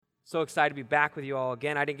So excited to be back with you all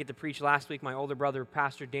again. I didn't get to preach last week. My older brother,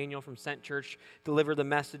 Pastor Daniel from Sent Church, delivered the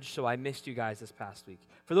message, so I missed you guys this past week.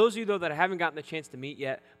 For those of you, though, that I haven't gotten the chance to meet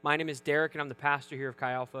yet, my name is Derek, and I'm the pastor here of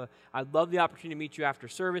Chi Alpha. I'd love the opportunity to meet you after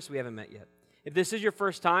service. We haven't met yet. If this is your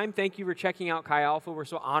first time, thank you for checking out Chi Alpha. We're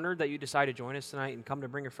so honored that you decided to join us tonight and come to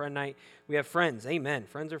Bring a Friend Night. We have friends. Amen.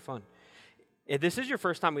 Friends are fun. If this is your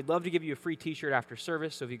first time, we'd love to give you a free t-shirt after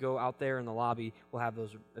service, so if you go out there in the lobby, we'll have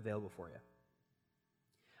those available for you.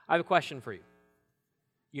 I have a question for you.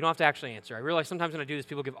 You don't have to actually answer. I realize sometimes when I do this,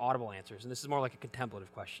 people give audible answers, and this is more like a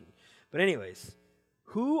contemplative question. But anyways,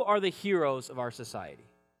 who are the heroes of our society?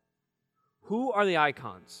 Who are the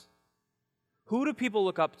icons? Who do people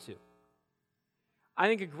look up to? I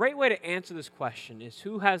think a great way to answer this question is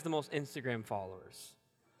who has the most Instagram followers.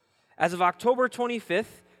 As of October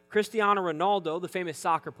 25th, Cristiano Ronaldo, the famous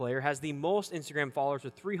soccer player, has the most Instagram followers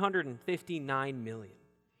with 359 million.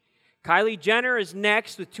 Kylie Jenner is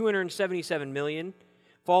next with 277 million,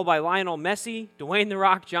 followed by Lionel Messi, Dwayne "The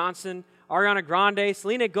Rock" Johnson, Ariana Grande,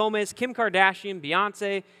 Selena Gomez, Kim Kardashian,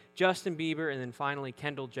 Beyonce, Justin Bieber, and then finally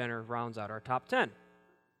Kendall Jenner rounds out our top 10.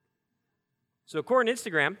 So according to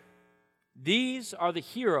Instagram, these are the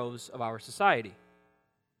heroes of our society.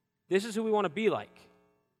 This is who we want to be like.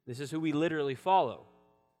 This is who we literally follow.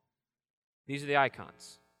 These are the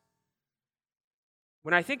icons.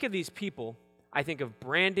 When I think of these people, I think of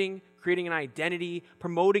branding, creating an identity,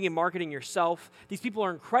 promoting and marketing yourself. These people are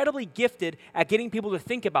incredibly gifted at getting people to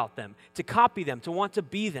think about them, to copy them, to want to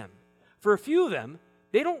be them. For a few of them,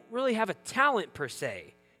 they don't really have a talent per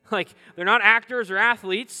se. Like, they're not actors or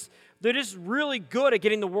athletes. They're just really good at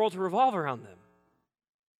getting the world to revolve around them.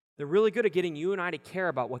 They're really good at getting you and I to care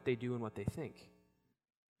about what they do and what they think.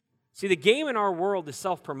 See, the game in our world is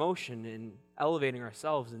self-promotion and elevating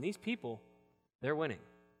ourselves, and these people, they're winning.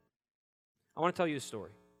 I want to tell you a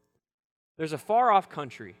story. There's a far-off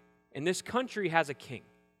country, and this country has a king.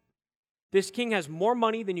 This king has more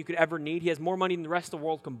money than you could ever need. He has more money than the rest of the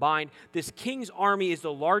world combined. This king's army is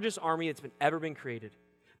the largest army that's ever been created.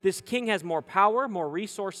 This king has more power, more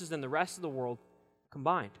resources than the rest of the world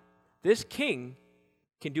combined. This king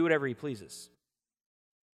can do whatever he pleases.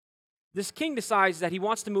 This king decides that he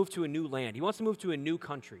wants to move to a new land. He wants to move to a new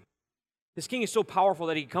country. This king is so powerful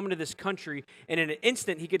that he can come into this country, and in an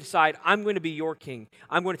instant, he could decide, I'm going to be your king.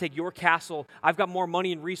 I'm going to take your castle. I've got more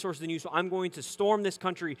money and resources than you, so I'm going to storm this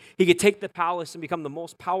country. He could take the palace and become the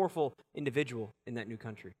most powerful individual in that new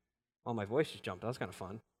country. Oh, my voice just jumped. That was kind of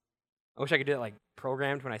fun. I wish I could do it like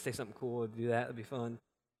programmed when I say something cool. Do that. That'd be fun.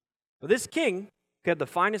 But this king could have the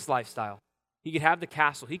finest lifestyle. He could have the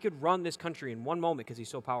castle. He could run this country in one moment because he's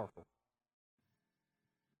so powerful.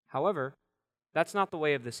 However, that's not the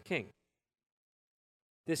way of this king.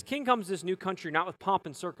 This king comes to this new country not with pomp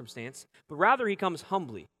and circumstance, but rather he comes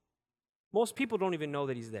humbly. Most people don't even know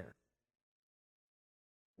that he's there.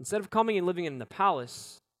 Instead of coming and living in the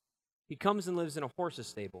palace, he comes and lives in a horse's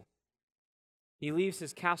stable. He leaves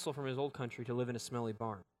his castle from his old country to live in a smelly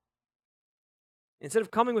barn. Instead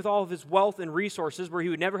of coming with all of his wealth and resources where he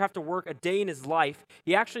would never have to work a day in his life,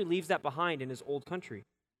 he actually leaves that behind in his old country.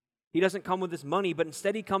 He doesn't come with his money, but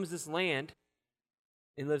instead he comes to this land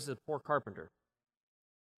and lives as a poor carpenter.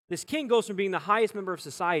 This king goes from being the highest member of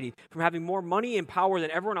society, from having more money and power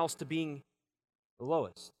than everyone else, to being the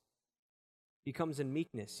lowest. He comes in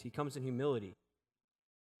meekness. He comes in humility.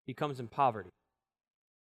 He comes in poverty.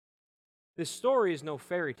 This story is no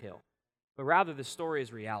fairy tale, but rather the story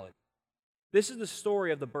is reality. This is the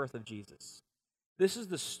story of the birth of Jesus. This is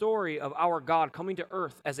the story of our God coming to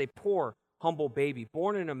earth as a poor, humble baby,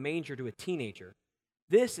 born in a manger to a teenager.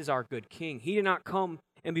 This is our good king. He did not come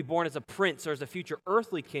and be born as a prince or as a future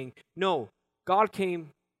earthly king. No, God came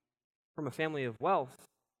from a family of wealth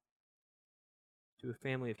to a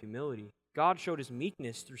family of humility. God showed his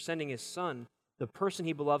meekness through sending his son, the person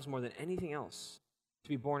he loves more than anything else, to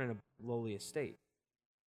be born in a lowly estate.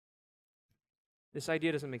 This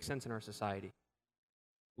idea doesn't make sense in our society.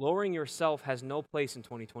 Lowering yourself has no place in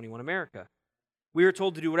 2021 America. We are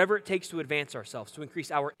told to do whatever it takes to advance ourselves, to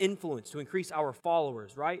increase our influence, to increase our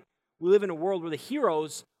followers, right? We live in a world where the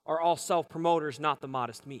heroes are all self-promoters, not the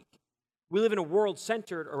modest meek. We live in a world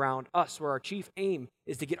centered around us, where our chief aim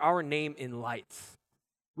is to get our name in lights.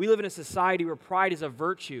 We live in a society where pride is a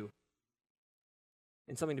virtue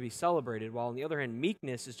and something to be celebrated, while on the other hand,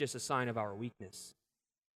 meekness is just a sign of our weakness.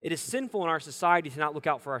 It is sinful in our society to not look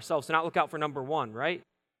out for ourselves, to not look out for number one, right?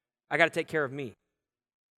 I got to take care of me.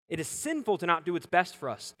 It is sinful to not do what's best for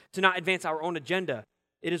us, to not advance our own agenda.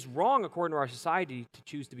 It is wrong, according to our society, to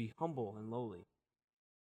choose to be humble and lowly.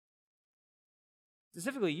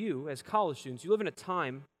 Specifically you, as college students, you live in a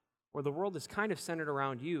time where the world is kind of centered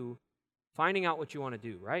around you Finding out what you want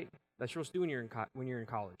to do, right? That's what you're supposed to do when you're in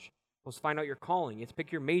college. You're supposed to find out your calling. You have to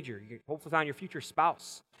pick your major. You hopefully find your future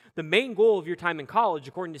spouse. The main goal of your time in college,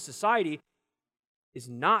 according to society, is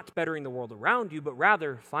not bettering the world around you, but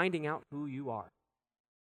rather finding out who you are.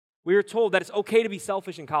 We are told that it's okay to be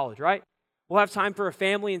selfish in college, right? We'll have time for a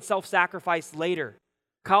family and self-sacrifice later.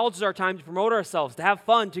 College is our time to promote ourselves, to have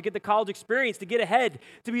fun, to get the college experience, to get ahead,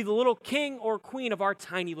 to be the little king or queen of our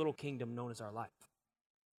tiny little kingdom known as our life.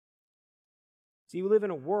 See, we live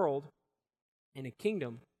in a world, in a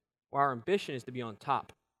kingdom, where our ambition is to be on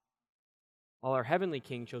top, while our heavenly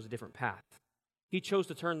king chose a different path. He chose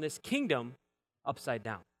to turn this kingdom upside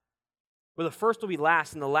down, where the first will be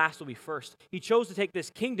last and the last will be first. He chose to take this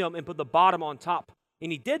kingdom and put the bottom on top,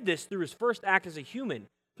 and he did this through his first act as a human,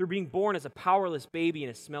 through being born as a powerless baby in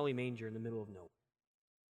a smelly manger in the middle of nowhere.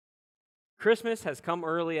 Christmas has come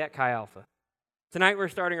early at Chi Alpha. Tonight we're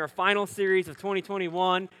starting our final series of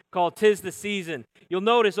 2021 called 'Tis the Season. You'll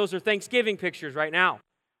notice those are Thanksgiving pictures right now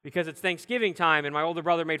because it's Thanksgiving time, and my older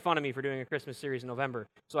brother made fun of me for doing a Christmas series in November,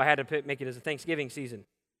 so I had to make it as a Thanksgiving season.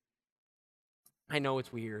 I know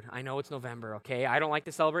it's weird. I know it's November, okay? I don't like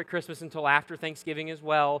to celebrate Christmas until after Thanksgiving as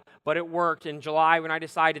well, but it worked. In July, when I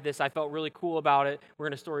decided this, I felt really cool about it. We're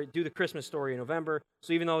going to do the Christmas story in November,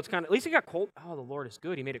 so even though it's at least it got cold. Oh, the Lord is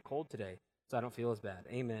good. He made it cold today, so I don't feel as bad.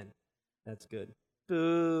 Amen. That's good.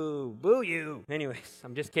 Boo. Boo you. Anyways,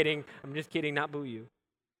 I'm just kidding, not boo you.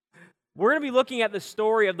 We're going to be looking at the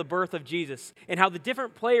story of the birth of Jesus and how the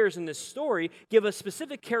different players in this story give us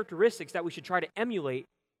specific characteristics that we should try to emulate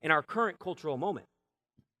in our current cultural moment.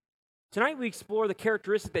 Tonight we explore the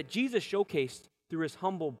characteristic that Jesus showcased through his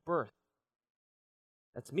humble birth.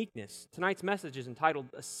 That's meekness. Tonight's message is entitled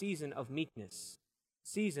A Season of Meekness.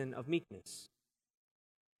 Season of Meekness.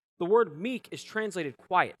 The word meek is translated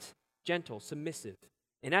quiet, gentle, submissive.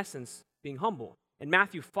 In essence, being humble. In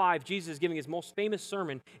Matthew 5, Jesus is giving his most famous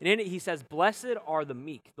sermon, and in it he says, "Blessed are the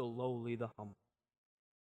meek, the lowly, the humble."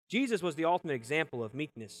 Jesus was the ultimate example of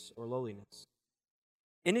meekness or lowliness.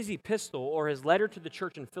 In his epistle, or his letter to the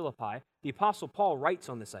church in Philippi, the Apostle Paul writes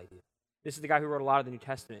on this idea. This is the guy who wrote a lot of the New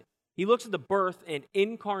Testament. He looks at the birth and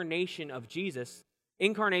incarnation of Jesus.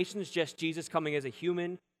 Incarnation is just Jesus coming as a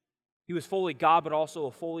human. He was fully God, but also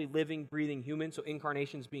a fully living, breathing human. So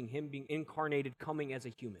incarnation is being him being incarnated, coming as a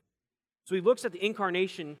human. So he looks at the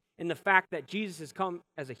incarnation and the fact that Jesus has come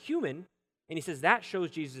as a human, and he says that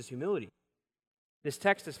shows Jesus' humility. This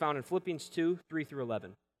text is found in Philippians 2, 3 through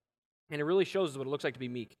 11. And it really shows us what it looks like to be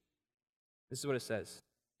meek. This is what it says.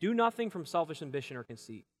 "Do nothing from selfish ambition or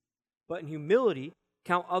conceit, but in humility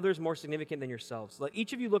count others more significant than yourselves. Let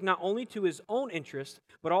each of you look not only to his own interest,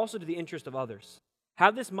 but also to the interest of others.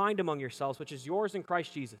 Have this mind among yourselves, which is yours in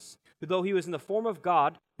Christ Jesus, who though he was in the form of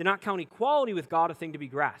God, did not count equality with God a thing to be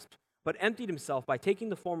grasped, but emptied himself by taking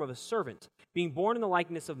the form of a servant, being born in the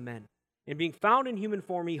likeness of men. And being found in human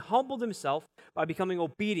form, he humbled himself by becoming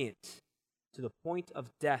obedient to the point of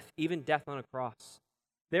death, even death on a cross.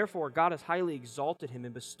 Therefore, God has highly exalted him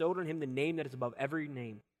and bestowed on him the name that is above every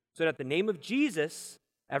name, so that at the name of Jesus,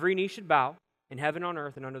 every knee should bow, in heaven, on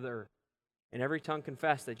earth, and under the earth, and every tongue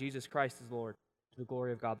confess that Jesus Christ is Lord, to the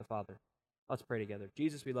glory of God the Father." Let's pray together.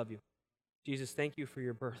 Jesus, we love you. Jesus, thank you for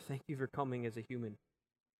your birth. Thank you for coming as a human.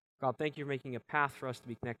 God, thank you for making a path for us to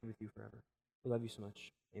be connected with you forever. We love you so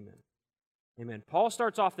much. Amen. Amen. Paul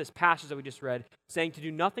starts off this passage that we just read saying to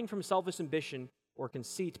do nothing from selfish ambition or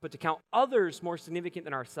conceit, but to count others more significant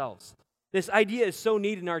than ourselves. This idea is so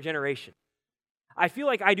needed in our generation. I feel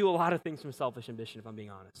like I do a lot of things from selfish ambition, if I'm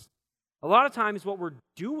being honest. A lot of times what we're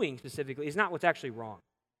doing specifically is not what's actually wrong.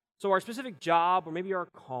 So our specific job or maybe our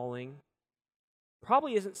calling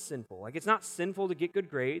probably isn't sinful. Like, it's not sinful to get good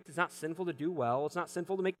grades. It's not sinful to do well. It's not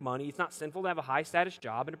sinful to make money. It's not sinful to have a high status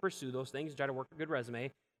job and to pursue those things and try to work a good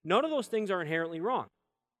resume. None of those things are inherently wrong.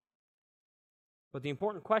 But the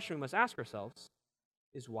important question we must ask ourselves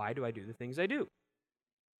is, why do I do the things I do?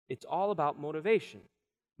 It's all about motivation.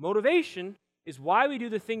 Motivation is why we do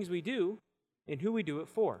the things we do and who we do it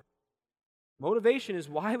for. Motivation is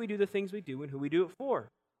why we do the things we do and who we do it for.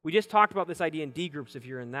 We just talked about this idea in D groups, if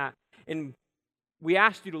you're in that. And we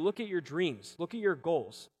asked you to look at your dreams, look at your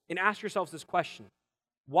goals, and ask yourselves this question.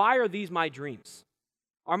 Why are these my dreams?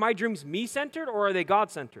 Are my dreams me-centered or are they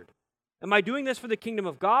God-centered? Am I doing this for the kingdom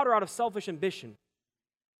of God or out of selfish ambition?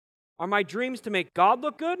 Are my dreams to make God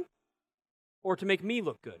look good or to make me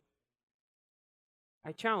look good?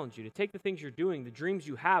 I challenge you to take the things you're doing, the dreams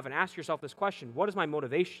you have, and ask yourself this question. What is my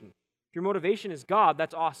motivation? If your motivation is God,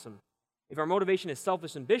 that's awesome. If our motivation is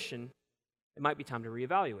selfish ambition, it might be time to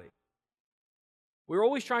reevaluate. We're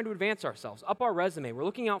always trying to advance ourselves, up our resume. We're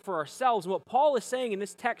looking out for ourselves. And what Paul is saying in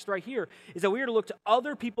this text right here is that we are to look to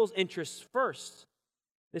other people's interests first.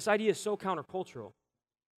 This idea is so countercultural.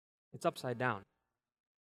 It's upside down.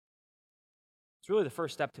 It's really the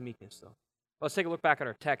first step to meekness, though. Let's take a look back at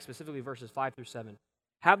our text, specifically verses 5 through 7.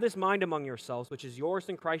 Have this mind among yourselves, which is yours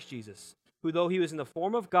in Christ Jesus, who, though he was in the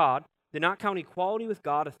form of God, did not count equality with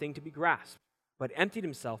God a thing to be grasped, but emptied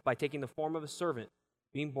himself by taking the form of a servant,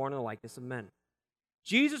 being born in the likeness of men.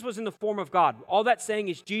 Jesus was in the form of God. All that's saying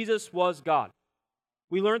is Jesus was God.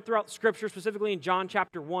 We learned throughout Scripture, specifically in John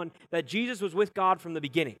chapter 1, that Jesus was with God from the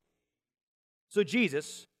beginning. So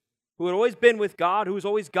Jesus, who had always been with God, who was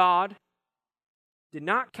always God, did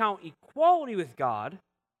not count equality with God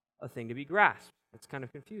a thing to be grasped. That's kind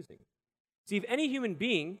of confusing. See, if any human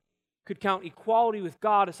being could count equality with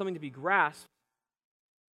God as something to be grasped,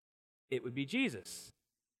 it would be Jesus.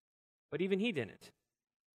 But even he didn't.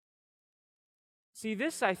 See,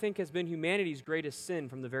 this, I think, has been humanity's greatest sin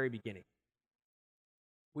from the very beginning.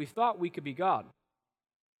 We thought we could be God.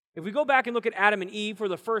 If we go back and look at Adam and Eve, who were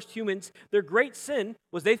the first humans, their great sin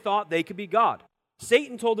was they thought they could be God.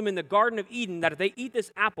 Satan told them in the Garden of Eden that if they eat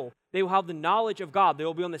this apple, they will have the knowledge of God. They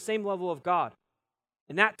will be on the same level of God.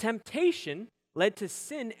 And that temptation led to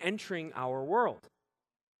sin entering our world.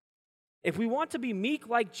 If we want to be meek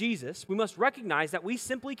like Jesus, we must recognize that we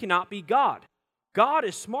simply cannot be God. God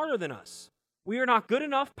is smarter than us. We are not good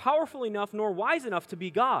enough, powerful enough, nor wise enough to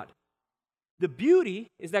be God. The beauty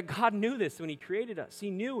is that God knew this when he created us.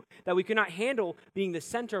 He knew that we could not handle being the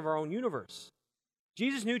center of our own universe.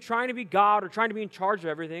 Jesus knew trying to be God or trying to be in charge of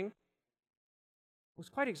everything was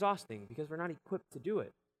quite exhausting because we're not equipped to do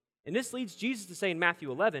it. And this leads Jesus to say in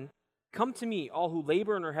Matthew 11, "Come to me, all who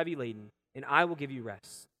labor and are heavy laden, and I will give you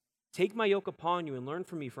rest. Take my yoke upon you and learn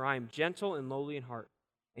from me, for I am gentle and lowly in heart,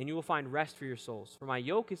 and you will find rest for your souls. For my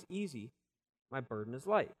yoke is easy, my burden is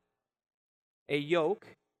light." A yoke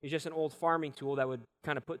is just an old farming tool that would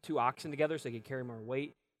kind of put two oxen together so they could carry more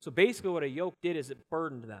weight. So basically what a yoke did is it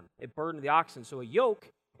burdened them. It burdened the oxen. So a yoke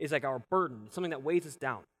is like our burden. It's something that weighs us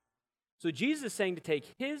down. So Jesus is saying to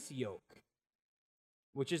take his yoke,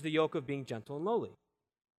 which is the yoke of being gentle and lowly.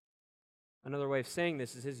 Another way of saying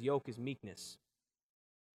this is his yoke is meekness.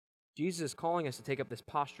 Jesus is calling us to take up this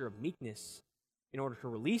posture of meekness in order to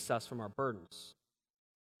release us from our burdens.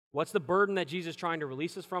 What's the burden that Jesus is trying to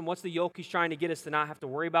release us from? What's the yoke he's trying to get us to not have to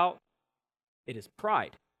worry about? It is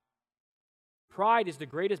pride. Pride is the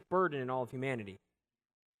greatest burden in all of humanity.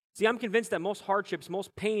 See, I'm convinced that most hardships,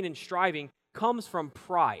 most pain and striving comes from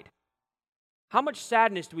pride. How much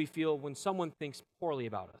sadness do we feel when someone thinks poorly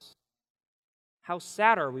about us? How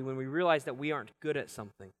sad are we when we realize that we aren't good at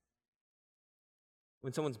something?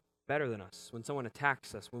 When someone's better than us, when someone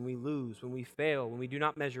attacks us, when we lose, when we fail, when we do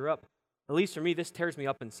not measure up. At least for me, this tears me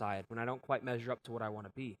up inside when I don't quite measure up to what I want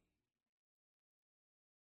to be.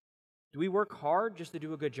 Do we work hard just to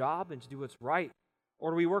do a good job and to do what's right?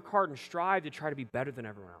 Or do we work hard and strive to try to be better than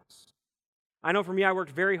everyone else? I know for me, I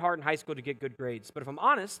worked very hard in high school to get good grades. But if I'm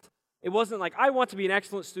honest, it wasn't like I want to be an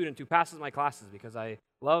excellent student who passes my classes because I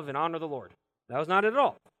love and honor the Lord. That was not it at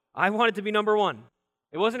all. I wanted to be number one.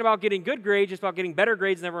 It wasn't about getting good grades, just about getting better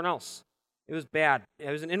grades than everyone else. It was bad.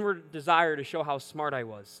 It was an inward desire to show how smart I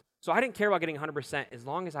was. So I didn't care about getting 100% as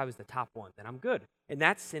long as I was the top one. Then I'm good. And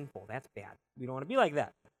that's sinful. That's bad. We don't want to be like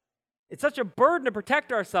that. It's such a burden to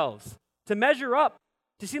protect ourselves, to measure up,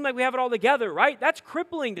 to seem like we have it all together, right? That's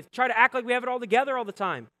crippling to try to act like we have it all together all the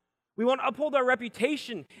time. We want to uphold our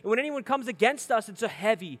reputation. And when anyone comes against us, it's a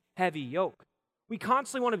heavy, heavy yoke. We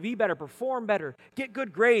constantly want to be better, perform better, get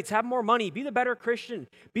good grades, have more money, be the better Christian,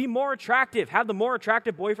 be more attractive, have the more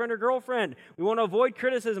attractive boyfriend or girlfriend. We want to avoid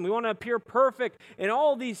criticism. We want to appear perfect. And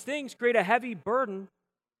all these things create a heavy burden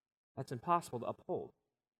that's impossible to uphold.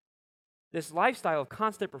 This lifestyle of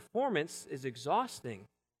constant performance is exhausting.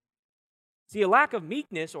 See, a lack of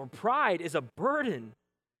meekness or pride is a burden,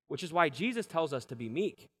 which is why Jesus tells us to be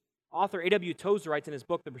meek. Author A.W. Tozer writes in his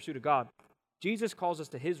book, The Pursuit of God, Jesus calls us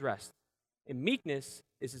to his rest, and meekness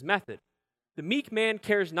is his method. The meek man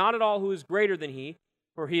cares not at all who is greater than he,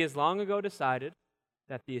 for he has long ago decided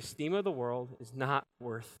that the esteem of the world is not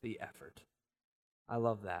worth the effort. I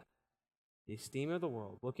love that. The esteem of the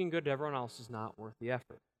world, looking good to everyone else, is not worth the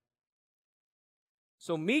effort.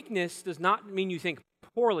 So meekness does not mean you think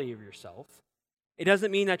poorly of yourself. It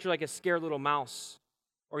doesn't mean that you're like a scared little mouse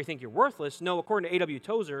or you think you're worthless. No, according to A.W.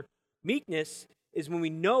 Tozer, meekness is when we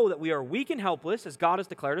know that we are weak and helpless, as God has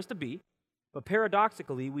declared us to be, but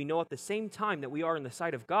paradoxically, we know at the same time that we are in the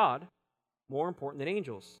sight of God more important than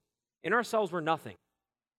angels. In ourselves, we're nothing,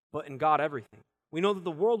 but in God, everything. We know that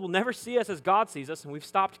the world will never see us as God sees us, and we've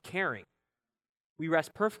stopped caring. We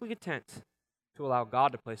rest perfectly content to allow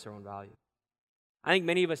God to place our own value. I think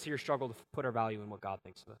many of us here struggle to put our value in what God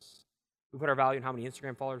thinks of us. We put our value in how many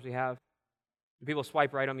Instagram followers we have. Do people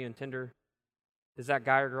swipe right on me on Tinder? Does that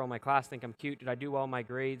guy or girl in my class think I'm cute? Did I do well in my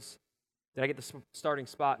grades? Did I get the starting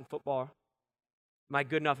spot in football? Am I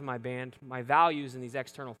good enough in my band? My values in these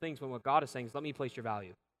external things, when what God is saying is, let me place your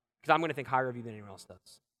value. Because I'm going to think higher of you than anyone else does.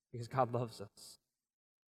 Because God loves us.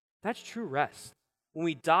 That's true rest. When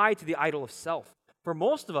we die to the idol of self. For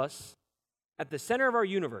most of us, at the center of our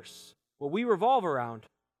universe, what we revolve around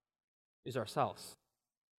is ourselves.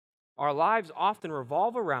 Our lives often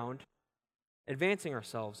revolve around advancing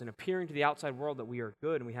ourselves and appearing to the outside world that we are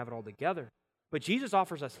good and we have it all together. But Jesus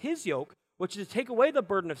offers us his yoke, which is to take away the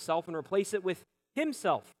burden of self and replace it with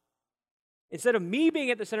himself. Instead of me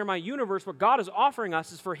being at the center of my universe, what God is offering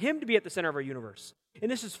us is for him to be at the center of our universe.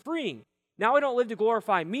 And this is freeing. Now I don't live to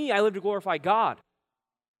glorify me, I live to glorify God.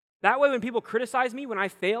 That way when people criticize me, when I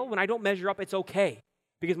fail, when I don't measure up, it's okay.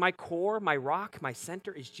 Because my core, my rock, my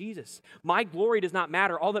center is Jesus. My glory does not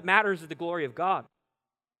matter. All that matters is the glory of God.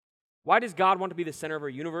 Why does God want to be the center of our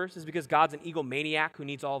universe? Is it because God's an egomaniac who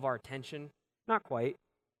needs all of our attention? Not quite.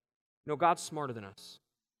 No, God's smarter than us.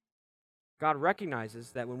 God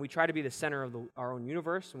recognizes that when we try to be the center of our own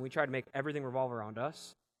universe, when we try to make everything revolve around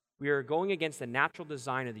us, we are going against the natural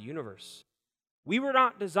design of the universe. We were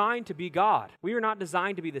not designed to be God. We were not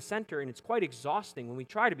designed to be the center, and it's quite exhausting when we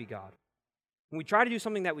try to be God. When we try to do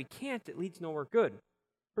something that we can't, it leads nowhere good.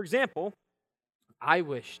 For example, I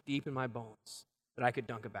wish deep in my bones that I could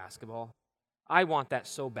dunk a basketball. I want that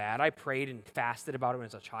so bad. I prayed and fasted about it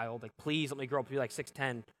as a child. Like, please let me grow up to be like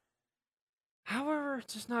 6'10". However,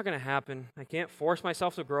 it's just not going to happen. I can't force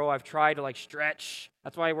myself to grow. I've tried to stretch.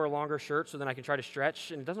 That's why I wear longer shirts so then I can try to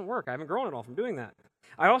stretch, and it doesn't work. I haven't grown at all from doing that.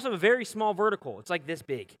 I also have a very small vertical. It's like this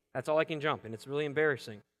big. That's all I can jump, and it's really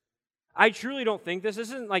embarrassing. I truly don't think this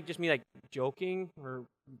isn't just me joking or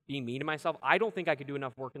being mean to myself. I don't think I could do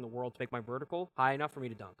enough work in the world to make my vertical high enough for me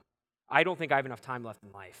to dunk. I don't think I have enough time left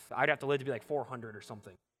in life. I'd have to live to be 400 or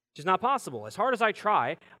something. Which is not possible. As hard as I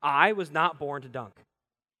try, I was not born to dunk.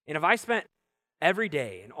 And if I spent every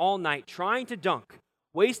day and all night trying to dunk,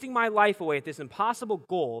 wasting my life away at this impossible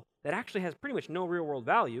goal that actually has pretty much no real world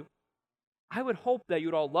value, I would hope that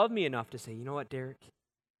you'd all love me enough to say, you know what, Derek?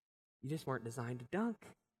 You just weren't designed to dunk.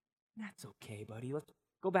 That's okay, buddy. Let's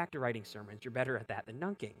go back to writing sermons. You're better at that than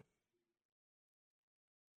dunking.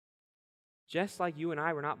 Just like you and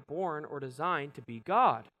I were not born or designed to be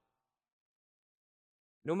God.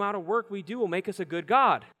 No amount of work we do will make us a good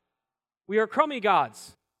God. We are crummy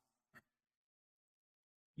gods.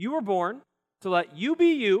 You were born to let you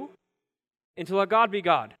be you and to let God be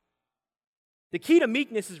God. The key to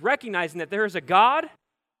meekness is recognizing that there is a God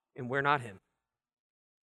and we're not him.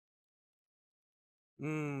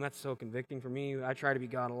 That's so convicting for me. I try to be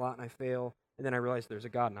God a lot and I fail, and then I realize there's a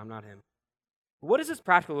God and I'm not him. What does this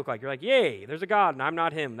practically look like? You're like, yay, there's a God and I'm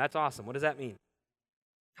not him. That's awesome. What does that mean?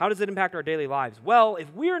 How does it impact our daily lives? Well,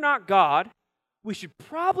 if we are not God, we should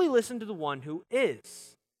probably listen to the one who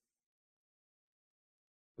is.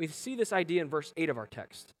 We see this idea in verse 8 of our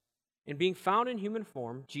text. In being found in human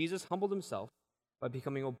form, Jesus humbled himself by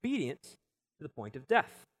becoming obedient to the point of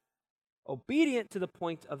death. Obedient to the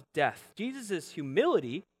point of death. Jesus'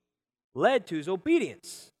 humility led to his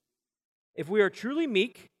obedience. If we are truly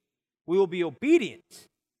meek, we will be obedient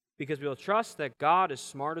because we will trust that God is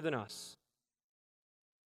smarter than us.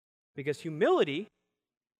 Because humility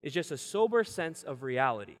is just a sober sense of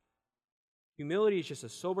reality. Humility is just a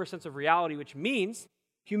sober sense of reality, which means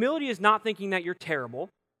humility is not thinking that you're terrible.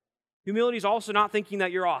 Humility is also not thinking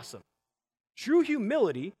that you're awesome. True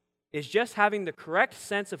humility is just having the correct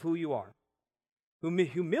sense of who you are.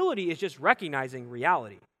 Humility is just recognizing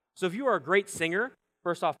reality. So if you are a great singer,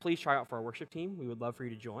 first off, please try out for our worship team. We would love for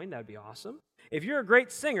you to join. That would be awesome. If you're a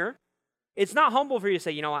great singer, it's not humble for you to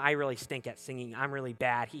say, you know what, I really stink at singing. I'm really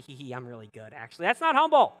bad. I'm really good, actually. That's not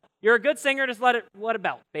humble. You're a good singer. Just let it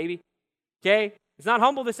belt, baby. Okay? It's not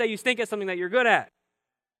humble to say you stink at something that you're good at.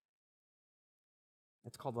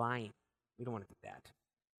 That's called lying. We don't want to do that.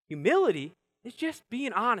 Humility is just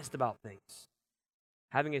being honest about things.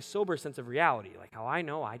 Having a sober sense of reality, like how I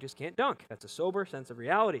know I just can't dunk. That's a sober sense of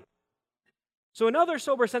reality. So another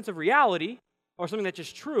sober sense of reality, or something that's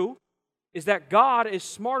just true, is that God is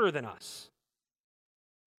smarter than us.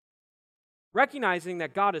 Recognizing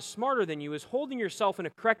that God is smarter than you is holding yourself in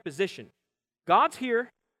a correct position. God's here,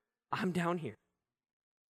 I'm down here.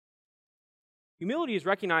 Humility is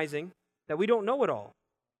recognizing that we don't know it all,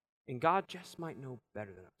 and God just might know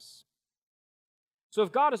better than us. So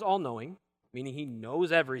if God is all-knowing, meaning he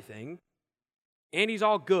knows everything, and he's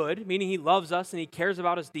all good, meaning he loves us and he cares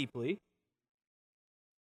about us deeply,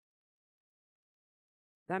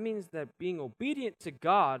 that means that being obedient to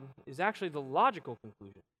God is actually the logical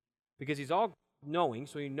conclusion. Because he's all knowing,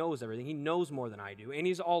 so he knows everything. He knows more than I do. And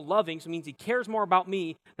he's all loving, so it means he cares more about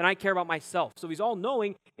me than I care about myself. So he's all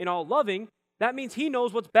knowing and all loving. That means he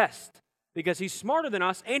knows what's best because he's smarter than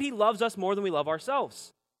us and he loves us more than we love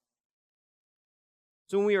ourselves.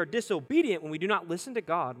 So when we are disobedient, when we do not listen to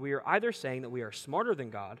God, we are either saying that we are smarter than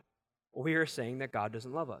God or we are saying that God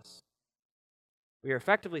doesn't love us. We are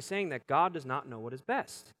effectively saying that God does not know what is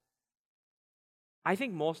best. I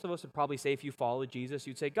think most of us would probably say if you follow Jesus,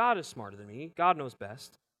 you'd say, God is smarter than me. God knows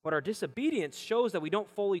best. But our disobedience shows that we don't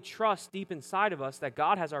fully trust deep inside of us that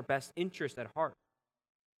God has our best interest at heart.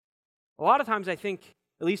 A lot of times I think,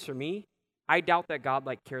 at least for me, I doubt that God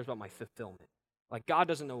cares about my fulfillment. God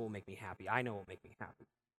doesn't know what will make me happy. I know what will make me happy.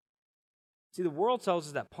 See, the world tells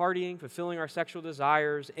us that partying, fulfilling our sexual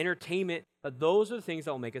desires, entertainment, that those are the things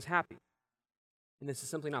that will make us happy. And this is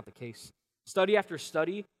simply not the case. Study after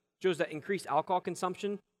study shows that increased alcohol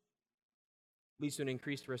consumption leads to an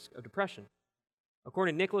increased risk of depression.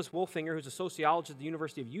 According to Nicholas Wolfinger, who's a sociologist at the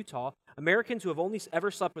University of Utah, Americans who have only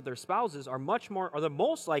ever slept with their spouses are the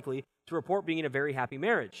most likely to report being in a very happy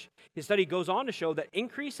marriage. His study goes on to show that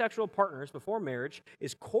increased sexual partners before marriage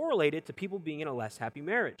is correlated to people being in a less happy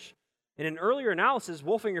marriage. In an earlier analysis,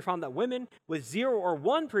 Wolfinger found that women with 0 or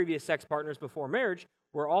 1 previous sex partners before marriage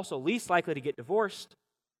were also least likely to get divorced,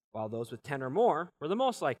 while those with 10 or more were the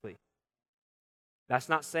most likely. That's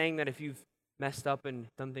not saying that if you've messed up and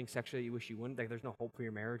done things sexually that you wish you wouldn't, there's no hope for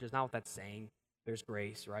your marriage. It's not what that's saying. There's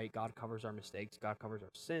grace, right? God covers our mistakes. God covers our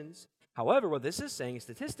sins. However, what this is saying is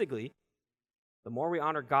statistically, the more we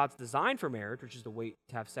honor God's design for marriage, which is to wait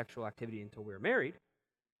to have sexual activity until we're married,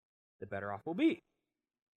 the better off we'll be.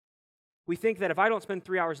 We think that if I don't spend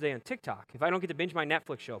 3 hours a day on TikTok, if I don't get to binge my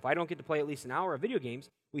Netflix show, if I don't get to play at least an hour of video games,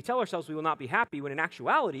 we tell ourselves we will not be happy, when in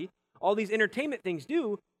actuality, all these entertainment things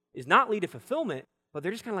do is not lead to fulfillment, but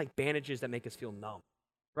they're just kind of like bandages that make us feel numb,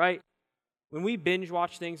 right? When we binge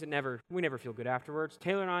watch things, we never feel good afterwards.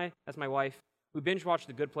 Taylor and I, that's my wife, we binge watched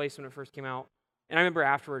The Good Place when it first came out. And I remember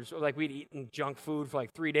afterwards, we'd eaten junk food for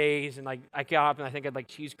 3 days, and I got up and I think I had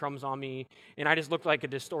cheese crumbs on me, and I just looked like a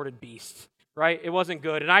distorted beast, right? It wasn't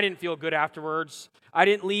good, and I didn't feel good afterwards. I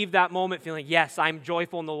didn't leave that moment feeling, yes, I'm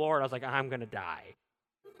joyful in the Lord. I was like, I'm going to die.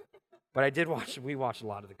 But we watched a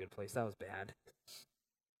lot of The Good Place. That was bad.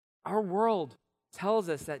 Our world tells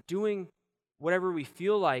us that doing whatever we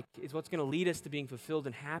feel like is what's going to lead us to being fulfilled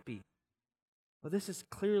and happy. But this is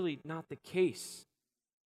clearly not the case.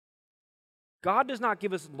 God does not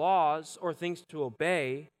give us laws or things to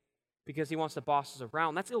obey because he wants to boss us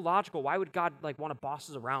around. That's illogical. Why would God want to boss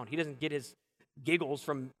us around? He doesn't get his giggles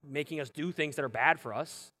from making us do things that are bad for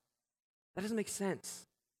us. That doesn't make sense.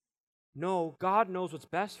 No, God knows what's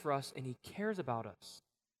best for us and he cares about us.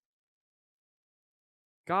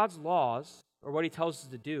 God's laws, or what he tells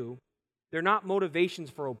us to do, they're not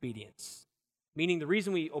motivations for obedience. Meaning the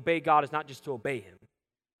reason we obey God is not just to obey him,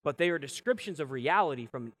 but they are descriptions of reality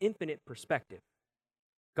from an infinite perspective.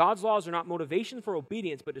 God's laws are not motivations for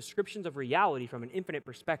obedience, but descriptions of reality from an infinite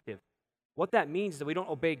perspective. What that means is that we don't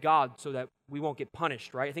obey God so that we won't get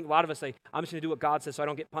punished, right? I think a lot of us say, I'm just going to do what God says so I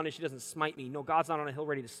don't get punished. He doesn't smite me. No, God's not on a hill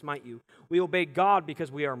ready to smite you. We obey God because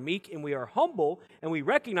we are meek and we are humble, and we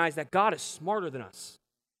recognize that God is smarter than us.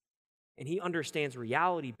 And he understands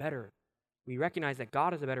reality better. We recognize that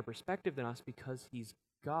God has a better perspective than us because he's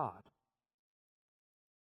God.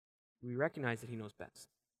 We recognize that he knows best.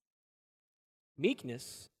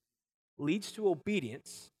 Meekness leads to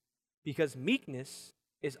obedience because meekness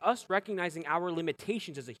is us recognizing our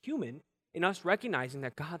limitations as a human and us recognizing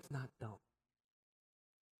that God's not dumb.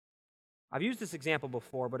 I've used this example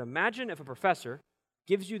before, but imagine if a professor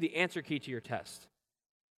gives you the answer key to your test,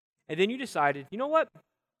 and then you decided, you know what?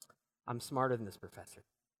 I'm smarter than this professor.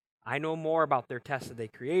 I know more about their tests that they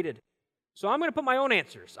created, so I'm going to put my own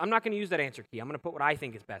answers. I'm not going to use that answer key. I'm going to put what I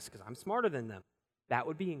think is best because I'm smarter than them. That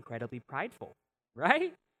would be incredibly prideful,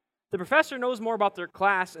 right? The professor knows more about their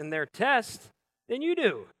class and their test than you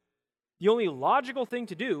do. The only logical thing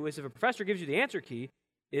to do is if a professor gives you the answer key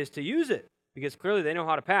is to use it because clearly they know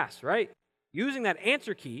how to pass, right? Using that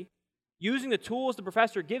answer key, using the tools the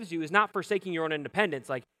professor gives you is not forsaking your own independence.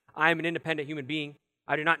 Like, I'm an independent human being.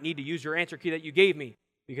 I do not need to use your answer key that you gave me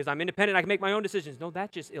because I'm independent. I can make my own decisions. No,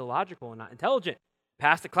 that's just illogical and not intelligent.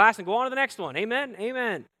 Pass the class and go on to the next one. Amen?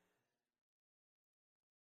 Amen.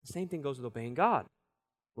 The same thing goes with obeying God.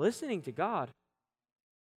 Listening to God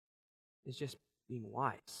is just being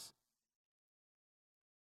wise.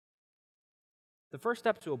 The first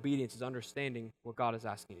step to obedience is understanding what God is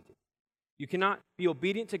asking you to do. You cannot be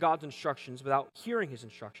obedient to God's instructions without hearing his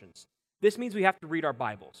instructions. This means we have to read our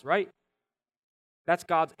Bibles, right? That's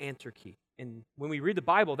God's answer key. And when we read the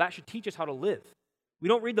Bible, that should teach us how to live. We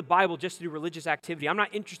don't read the Bible just to do religious activity. I'm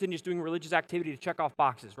not interested in just doing religious activity to check off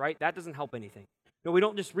boxes, right? That doesn't help anything. No, we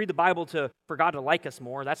don't just read the Bible for God to like us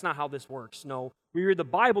more. That's not how this works. No, we read the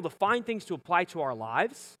Bible to find things to apply to our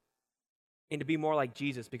lives and to be more like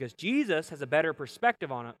Jesus, because Jesus has a better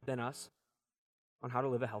perspective on it than us on how to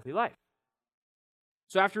live a healthy life.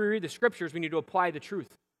 So after we read the scriptures, we need to apply the truth.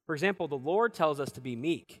 For example, the Lord tells us to be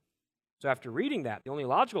meek. So after reading that, the only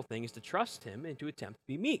logical thing is to trust him and to attempt to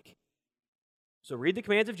be meek. So read the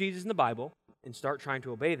commands of Jesus in the Bible and start trying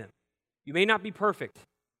to obey them. You may not be perfect.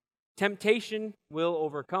 Temptation will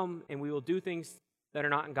overcome, and we will do things that are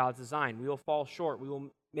not in God's design. We will fall short. We will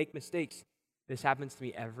make mistakes. This happens to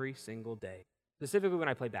me every single day. Specifically when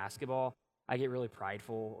I play basketball, I get really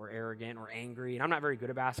prideful or arrogant or angry, and I'm not very good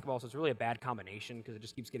at basketball, so it's really a bad combination because it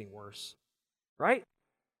just keeps getting worse, right?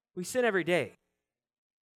 We sin every day.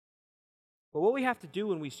 But what we have to do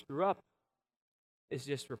when we screw up is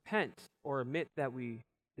just repent or admit that we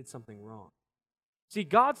did something wrong. See,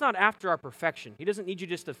 God's not after our perfection. He doesn't need you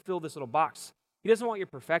just to fill this little box. He doesn't want your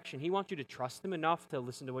perfection. He wants you to trust him enough to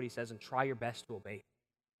listen to what he says and try your best to obey.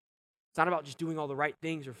 It's not about just doing all the right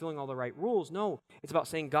things or filling all the right rules. No, it's about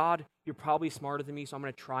saying, God, you're probably smarter than me, so I'm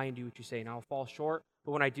going to try and do what you say, and I'll fall short,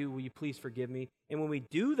 but when I do, will you please forgive me? And when we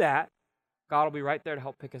do that, God will be right there to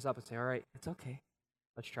help pick us up and say, all right, it's okay.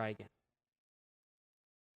 Let's try again.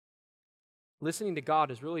 Listening to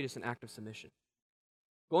God is really just an act of submission.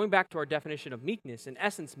 Going back to our definition of meekness, in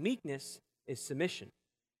essence, meekness is submission.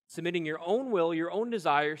 Submitting your own will, your own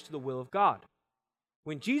desires to the will of God.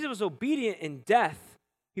 When Jesus was obedient in death,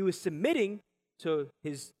 he was submitting to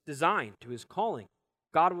his design, to his calling.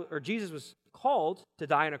 Jesus was called to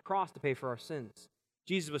die on a cross to pay for our sins.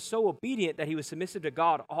 Jesus was so obedient that he was submissive to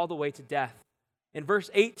God all the way to death. And verse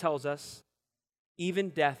 8 tells us, even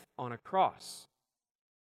death on a cross.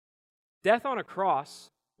 Death on a cross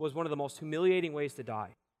was one of the most humiliating ways to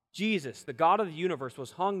die. Jesus, the God of the universe,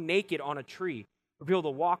 was hung naked on a tree for people to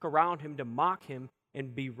walk around him, to mock him,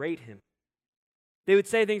 and berate him. They would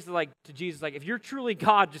say things to Jesus like, if you're truly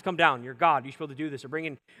God, just come down. You're God. You should be able to do this. Or bring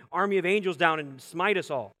an army of angels down and smite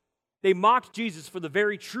us all. They mocked Jesus for the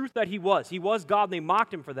very truth that he was. He was God, and they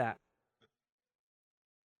mocked him for that.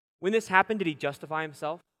 When this happened, did he justify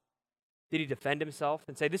himself? Did he defend himself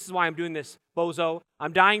and say, this is why I'm doing this, bozo?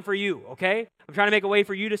 I'm dying for you, okay? I'm trying to make a way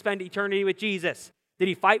for you to spend eternity with Jesus. Did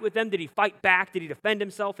he fight with them? Did he fight back? Did he defend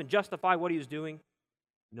himself and justify what he was doing?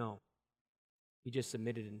 No. He just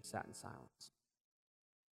submitted and sat in silence.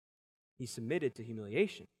 He submitted to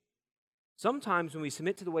humiliation. Sometimes when we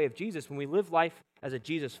submit to the way of Jesus, when we live life as a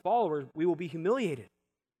Jesus follower, we will be humiliated.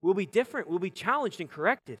 We'll be different. We'll be challenged and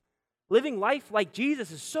corrected. Living life like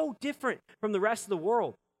Jesus is so different from the rest of the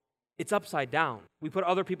world. It's upside down. We put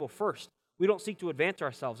other people first. We don't seek to advance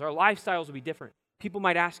ourselves. Our lifestyles will be different. People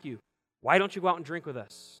might ask you, why don't you go out and drink with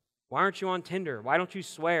us? Why aren't you on Tinder? Why don't you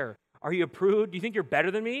swear? Are you a prude? Do you think you're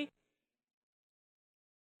better than me?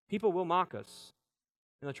 People will mock us.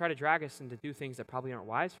 And they'll try to drag us into do things that probably aren't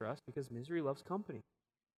wise for us because misery loves company.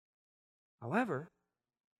 However,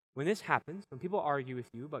 when this happens, when people argue with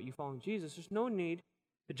you about you following Jesus, there's no need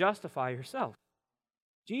to justify yourself.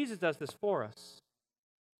 Jesus does this for us.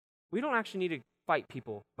 We don't actually need to fight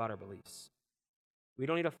people about our beliefs. We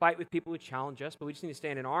don't need to fight with people who challenge us, but we just need to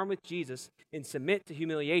stand in arm with Jesus and submit to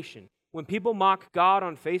humiliation. When people mock God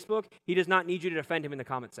on Facebook, he does not need you to defend him in the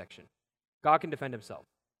comment section. God can defend himself.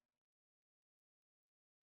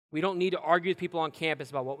 We don't need to argue with people on campus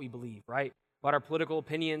about what we believe, right? About our political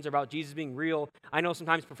opinions, or about Jesus being real. I know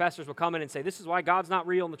sometimes professors will come in and say, this is why God's not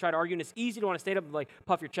real, and they'll try to argue, and it's easy to want to stand up and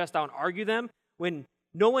puff your chest out and argue them when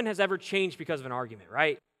no one has ever changed because of an argument,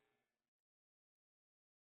 right?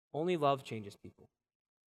 Only love changes people.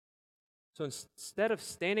 So instead of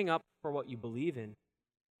standing up for what you believe in,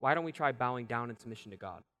 why don't we try bowing down in submission to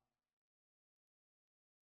God?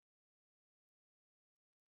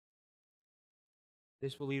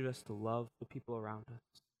 This will lead us to love the people around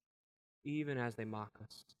us, even as they mock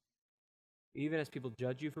us. Even as people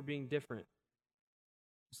judge you for being different,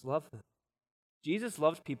 just love them. Jesus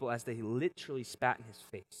loved people as they literally spat in his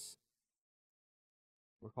face.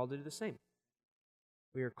 We're called to do the same.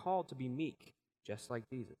 We are called to be meek, just like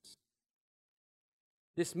Jesus.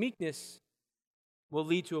 This meekness will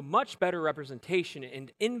lead to a much better representation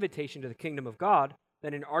and invitation to the kingdom of God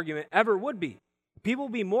than an argument ever would be. People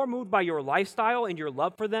will be more moved by your lifestyle and your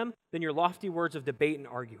love for them than your lofty words of debate and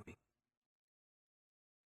arguing.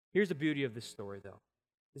 Here's the beauty of this story, though.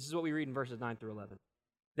 This is what we read in verses 9 through 11.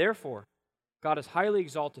 Therefore, God has highly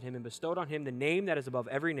exalted him and bestowed on him the name that is above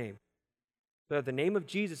every name, so that at the name of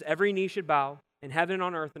Jesus every knee should bow, in heaven and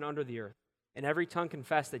on earth and under the earth, and every tongue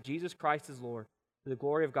confess that Jesus Christ is Lord, to the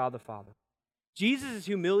glory of God the Father. Jesus'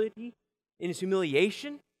 humility and his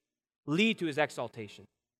humiliation lead to his exaltation.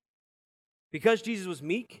 Because Jesus was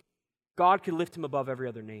meek, God could lift him above every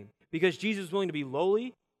other name. Because Jesus was willing to be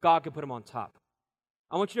lowly, God could put him on top.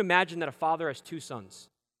 I want you to imagine that a father has two sons.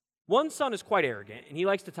 One son is quite arrogant, and he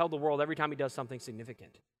likes to tell the world every time he does something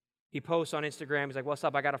significant. He posts on Instagram, he's like, what's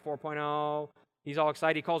up, I got a 4.0. He's all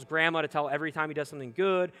excited. He calls grandma to tell every time he does something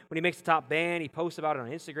good. When he makes the top band, he posts about it on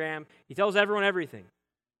Instagram. He tells everyone everything.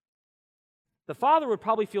 The father would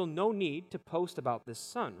probably feel no need to post about this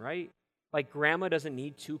son, right? Like grandma doesn't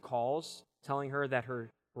need 2 calls telling her that her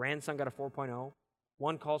grandson got a 4.0.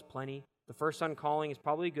 1 call's plenty. The first son calling is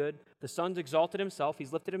probably good. The son's exalted himself.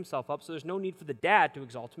 He's lifted himself up, so there's no need for the dad to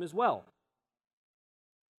exalt him as well.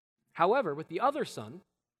 However, with the other son,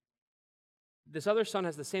 this other son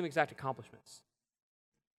has the same exact accomplishments.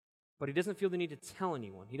 But he doesn't feel the need to tell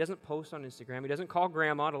anyone. He doesn't post on Instagram. He doesn't call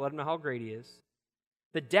grandma to let him know how great he is.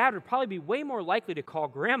 The dad would probably be way more likely to call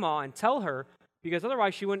grandma and tell her, because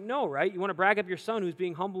otherwise she wouldn't know, right? You want to brag up your son who's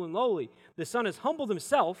being humble and lowly. The son has humbled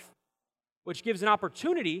himself, which gives an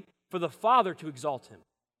opportunity for the father to exalt him.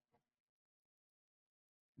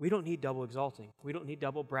 We don't need double exalting. We don't need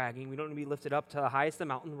double bragging. We don't need to be lifted up to the highest of the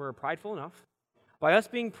mountain. We're prideful enough. By us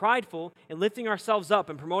being prideful and lifting ourselves up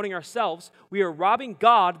and promoting ourselves, we are robbing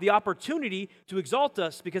God the opportunity to exalt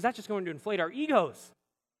us, because that's just going to inflate our egos.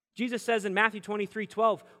 Jesus says in Matthew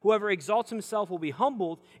 23:12, whoever exalts himself will be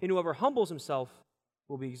humbled, and whoever humbles himself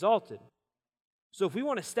will be exalted. So if we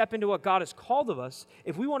want to step into what God has called of us,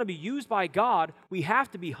 if we want to be used by God, we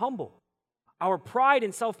have to be humble. Our pride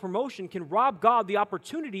and self-promotion can rob God the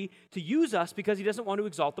opportunity to use us because he doesn't want to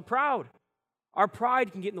exalt the proud. Our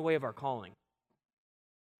pride can get in the way of our calling.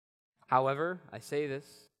 However, I say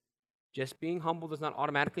this, just being humble does not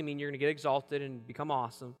automatically mean you're going to get exalted and become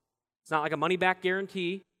awesome. It's not like a money-back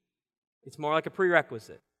guarantee. It's more like a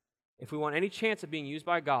prerequisite. If we want any chance of being used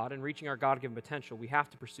by God and reaching our God-given potential, we have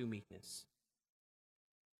to pursue meekness.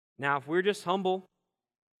 Now, if we're just humble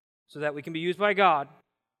so that we can be used by God,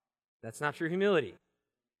 that's not true humility.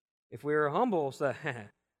 If we're humble so that,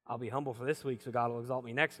 I'll be humble for this week so God will exalt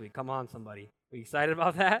me next week. Come on, somebody. Are you excited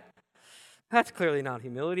about that? That's clearly not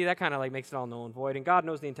humility. That kind of like makes it all null and void. And God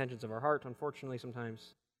knows the intentions of our heart, unfortunately,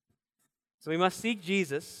 sometimes. So we must seek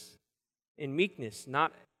Jesus in meekness,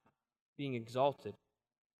 not being exalted.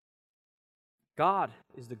 God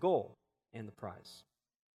is the goal and the prize.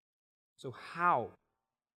 So how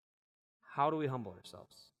do we humble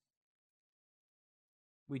ourselves?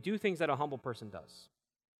 We do things that a humble person does.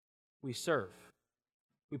 We serve.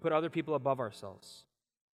 We put other people above ourselves.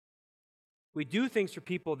 We do things for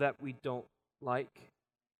people that we don't like.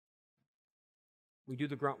 We do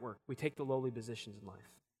the grunt work. We take the lowly positions in life.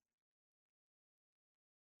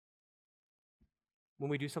 When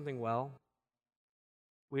we do something well,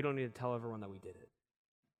 we don't need to tell everyone that we did it.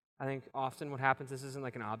 I think often what happens, this isn't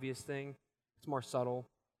like an obvious thing. It's more subtle.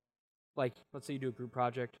 Like, let's say you do a group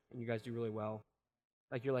project and you guys do really well.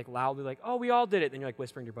 Like, you're like loudly like, oh, we all did it. Then you're like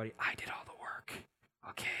whispering to your buddy, I did all the work.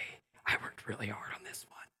 Okay, I worked really hard on this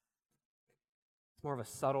one. It's more of a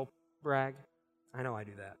subtle brag. I know I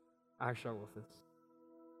do that. I struggle with this.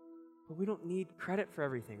 But we don't need credit for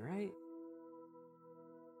everything, right?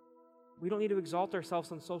 We don't need to exalt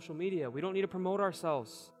ourselves on social media. We don't need to promote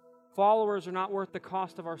ourselves. Followers are not worth the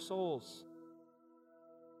cost of our souls.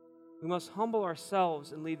 We must humble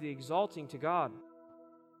ourselves and leave the exalting to God.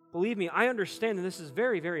 Believe me, I understand that this is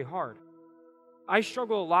very, very hard. I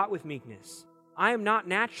struggle a lot with meekness. I am not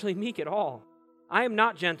naturally meek at all. I am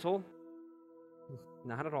not gentle.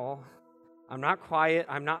 Not at all. I'm not quiet.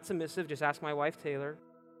 I'm not submissive. Just ask my wife, Taylor.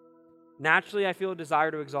 Naturally, I feel a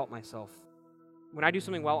desire to exalt myself. When I do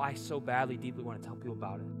something well, I so badly, deeply want to tell people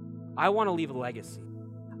about it. I want to leave a legacy.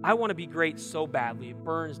 I want to be great so badly. It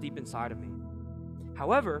burns deep inside of me.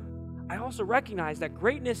 However, I also recognize that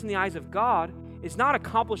greatness in the eyes of God is not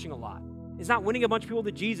accomplishing a lot. It's not winning a bunch of people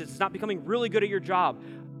to Jesus. It's not becoming really good at your job.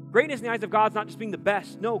 Greatness in the eyes of God is not just being the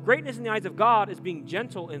best. No, greatness in the eyes of God is being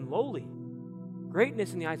gentle and lowly.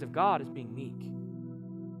 Greatness in the eyes of God is being meek.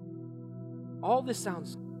 All this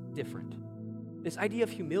sounds different. This idea of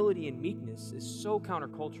humility and meekness is so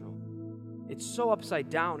countercultural. It's so upside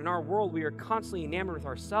down. In our world, we are constantly enamored with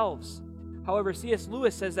ourselves. However, C.S.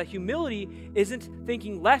 Lewis says that humility isn't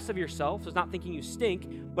thinking less of yourself, so it's not thinking you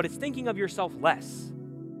stink, but it's thinking of yourself less.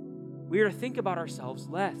 We are to think about ourselves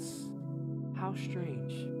less. How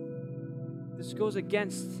strange. This goes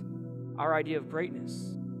against our idea of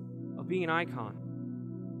greatness, of being an icon.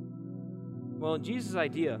 Well, in Jesus'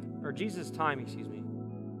 time,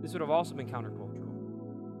 this would have also been countercultural.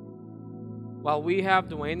 While we have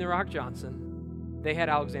Dwayne "The Rock" Johnson, they had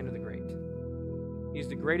Alexander the Great. He's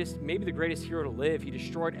the greatest, maybe the greatest hero to live. He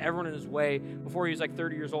destroyed everyone in his way. Before he was like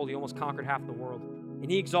 30 years old, he almost conquered half the world. And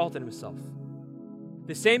he exalted himself.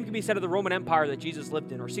 The same can be said of the Roman Empire that Jesus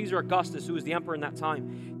lived in, or Caesar Augustus, who was the emperor in that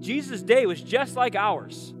time. Jesus' day was just like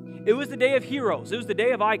ours. It was the day of heroes. It was the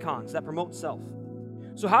day of icons that promote self.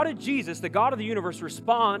 So how did Jesus, the God of the universe,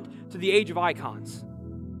 respond to the age of icons?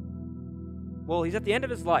 Well, he's at the end of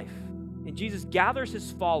his life, and Jesus gathers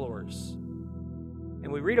his followers,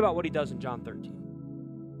 and we read about what he does in John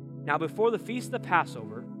 13. Now, before the feast of the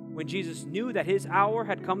Passover, when Jesus knew that his hour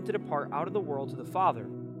had come to depart out of the world to the Father,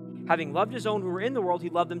 having loved his own who were in the world, he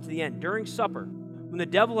loved them to the end. During supper, when the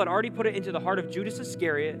devil had already put it into the heart of Judas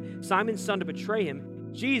Iscariot, Simon's son, to betray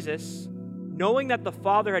him, Jesus, knowing that the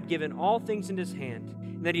Father had given all things into his hand,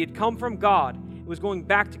 and that he had come from God and was going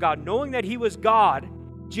back to God, knowing that he was God,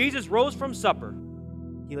 Jesus rose from supper.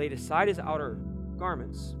 He laid aside his outer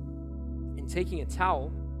garments, and taking a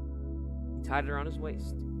towel, he tied it around his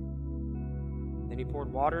waist. Then he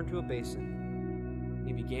poured water into a basin, and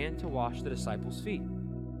he began to wash the disciples' feet,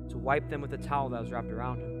 to wipe them with a towel that was wrapped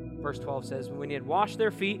around him. Verse 12 says, when he had washed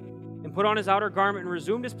their feet and put on his outer garment and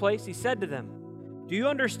resumed his place, he said to them, do you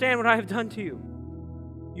understand what I have done to you?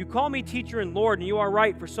 You call me teacher and Lord, and you are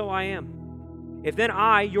right, for so I am. If then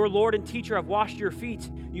I, your Lord and teacher, have washed your feet,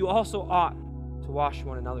 you also ought to wash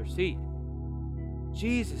one another's feet.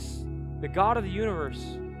 Jesus, the God of the universe,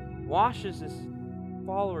 washes his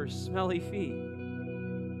followers' smelly feet.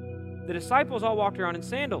 The disciples all walked around in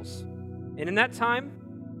sandals. And in that time,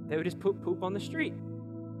 they would just put poop on the street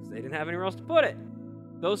because they didn't have anywhere else to put it.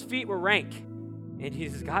 Those feet were rank. And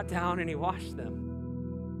Jesus got down and he washed them.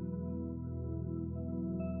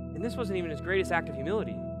 And this wasn't even his greatest act of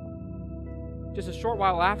humility. Just a short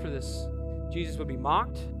while after this, Jesus would be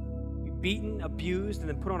mocked, be beaten, abused, and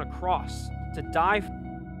then put on a cross to die.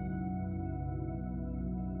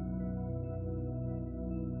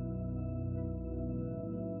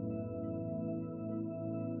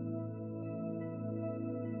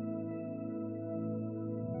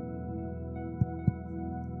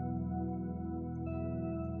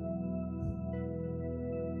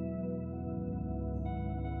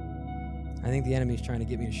 I think the enemy's trying to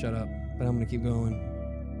get me to shut up, but I'm going to keep going.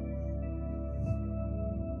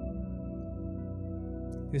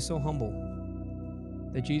 He was so humble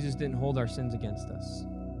that Jesus didn't hold our sins against us.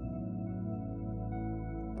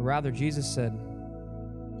 But rather, Jesus said,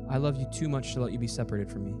 I love you too much to let you be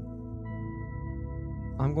separated from me.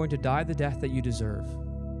 I'm going to die the death that you deserve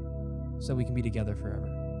so we can be together forever.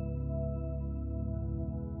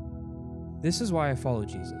 This is why I follow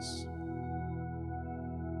Jesus.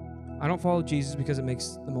 I don't follow Jesus because it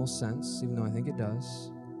makes the most sense, even though I think it does.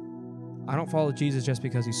 I don't follow Jesus just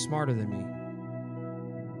because he's smarter than me.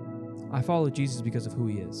 I follow Jesus because of who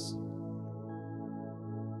he is.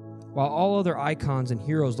 While all other icons and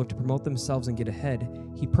heroes look to promote themselves and get ahead,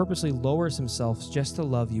 he purposely lowers himself just to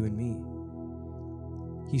love you and me.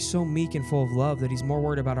 He's so meek and full of love that he's more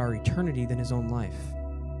worried about our eternity than his own life.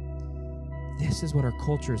 This is what our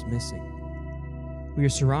culture is missing. We are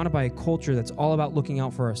surrounded by a culture that's all about looking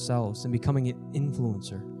out for ourselves and becoming an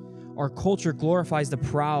influencer. Our culture glorifies the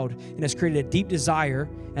proud and has created a deep desire,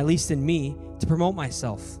 at least in me, to promote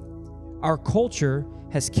myself. Our culture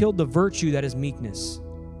has killed the virtue that is meekness.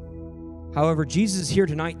 However, Jesus is here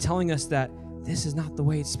tonight telling us that this is not the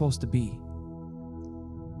way it's supposed to be.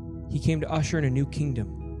 He came to usher in a new kingdom,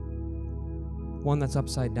 one that's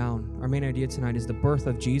upside down. Our main idea tonight is the birth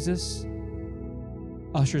of Jesus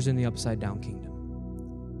ushers in the upside down kingdom.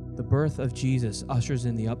 The birth of Jesus ushers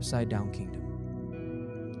in the upside down kingdom.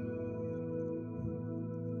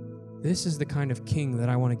 This is the kind of king that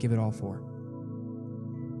I want to give it all for.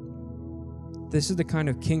 This is the kind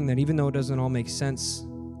of king that even though it doesn't all make sense,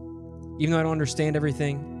 even though I don't understand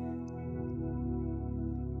everything,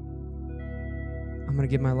 I'm going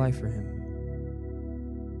to give my life for him.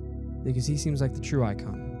 Because he seems like the true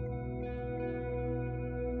icon.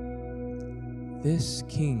 This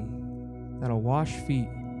king that'll wash feet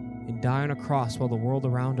and die on a cross while the world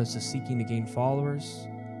around us is seeking to gain followers,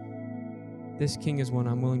 this king is one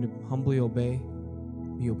I'm willing to humbly obey,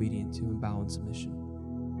 be obedient to, and bow in submission.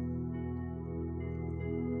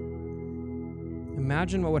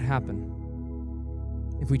 Imagine what would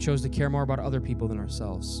happen if we chose to care more about other people than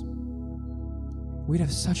ourselves. We'd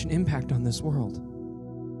have such an impact on this world.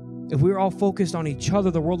 If we were all focused on each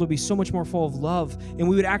other, the world would be so much more full of love, and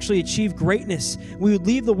we would actually achieve greatness. We would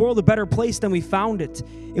leave the world a better place than we found it.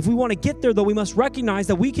 If we want to get there, though, we must recognize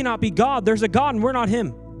that we cannot be God. There's a God, and we're not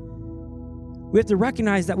him. We have to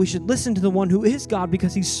recognize that we should listen to the one who is God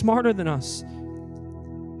because he's smarter than us.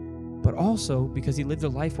 but also because he lived a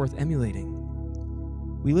life worth emulating.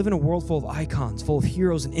 We live in a world full of icons, full of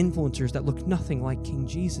heroes and influencers that look nothing like King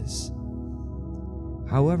Jesus.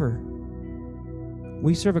 However,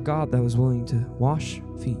 we serve a God that was willing to wash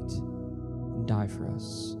feet and die for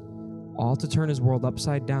us, all to turn his world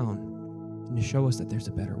upside down and to show us that there's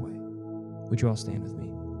a better way. Would you all stand with me?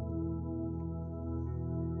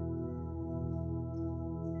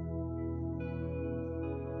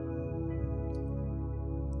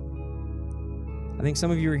 I think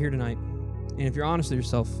some of you are here tonight, and if you're honest with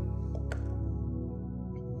yourself,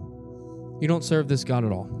 you don't serve this God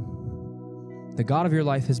at all. The God of your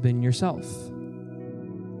life has been yourself.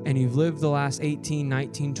 And you've lived the last 18,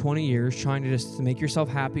 19, 20 years trying to just make yourself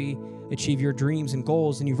happy, achieve your dreams and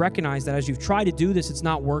goals, and you've recognized that as you've tried to do this, it's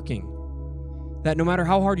not working. That no matter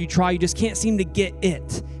how hard you try, you just can't seem to get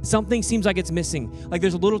it. Something seems like it's missing. Like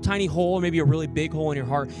there's a little tiny hole or maybe a really big hole in your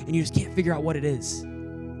heart, and you just can't figure out what it is.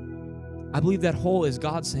 I believe that hole is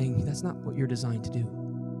God saying, that's not what you're designed to do.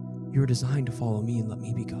 You're designed to follow me and let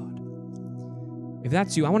me be God. If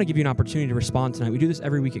that's you, I want to give you an opportunity to respond tonight. We do this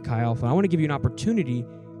every week at Chi Alpha. I want to give you an opportunity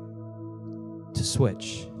to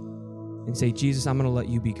switch and say, Jesus, I'm going to let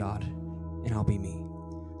you be God, and I'll be me.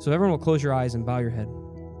 So everyone will close your eyes and bow your head.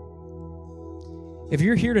 If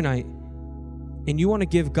you're here tonight and you want to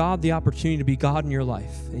give God the opportunity to be God in your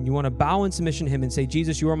life, and you want to bow in submission to him and say,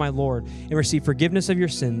 Jesus, you are my Lord, and receive forgiveness of your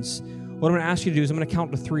sins, what I'm going to ask you to do is I'm going to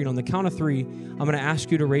count to 3. And on the count of 3, I'm going to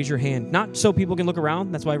ask you to raise your hand. Not so people can look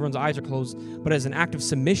around. That's why everyone's eyes are closed. But as an act of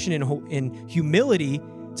submission and humility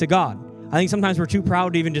to God. I think sometimes we're too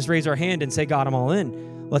proud to even just raise our hand and say, God, I'm all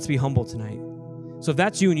in. Let's be humble tonight. So if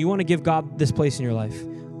that's you and you want to give God this place in your life,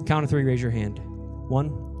 count of 3, raise your hand.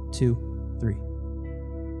 1, 2, 3.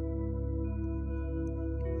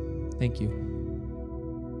 Thank you.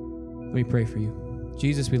 Let me pray for you.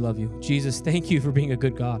 Jesus, we love you. Jesus, thank you for being a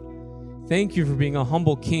good God. Thank you for being a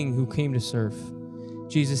humble king who came to serve.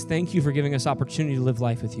 Jesus, thank you for giving us opportunity to live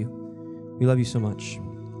life with you. We love you so much.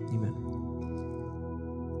 Amen.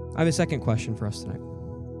 I have a second question for us tonight.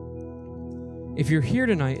 If you're here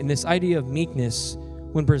tonight and this idea of meekness,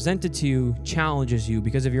 when presented to you, challenges you,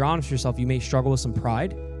 because if you're honest with yourself, you may struggle with some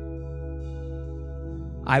pride,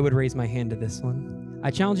 I would raise my hand to this one.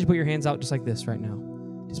 I challenge you to put your hands out just like this right now.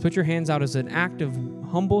 Just put your hands out as an act of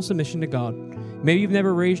humble submission to God. Maybe you've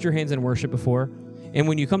never raised your hands in worship before, and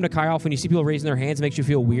when you come to Chi Alpha and you see people raising their hands, it makes you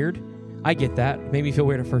feel weird. I get that. It made me feel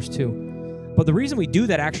weird at first too. But the reason we do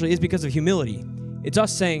that actually is because of humility. It's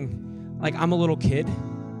us saying, like, I'm a little kid.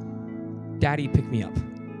 Daddy, pick me up.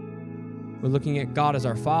 We're looking at God as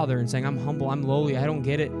our Father and saying, I'm humble, I'm lowly, I don't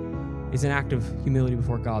get it. It's an act of humility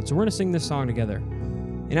before God. So we're going to sing this song together.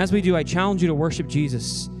 And as we do, I challenge you to worship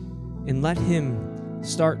Jesus and let him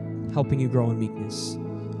start helping you grow in meekness.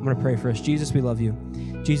 I'm going to pray for us. Jesus, we love you.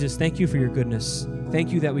 Jesus, thank you for your goodness.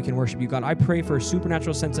 Thank you that we can worship you, God. I pray for a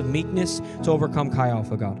supernatural sense of meekness to overcome Chi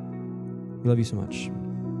Alpha, God. We love you so much.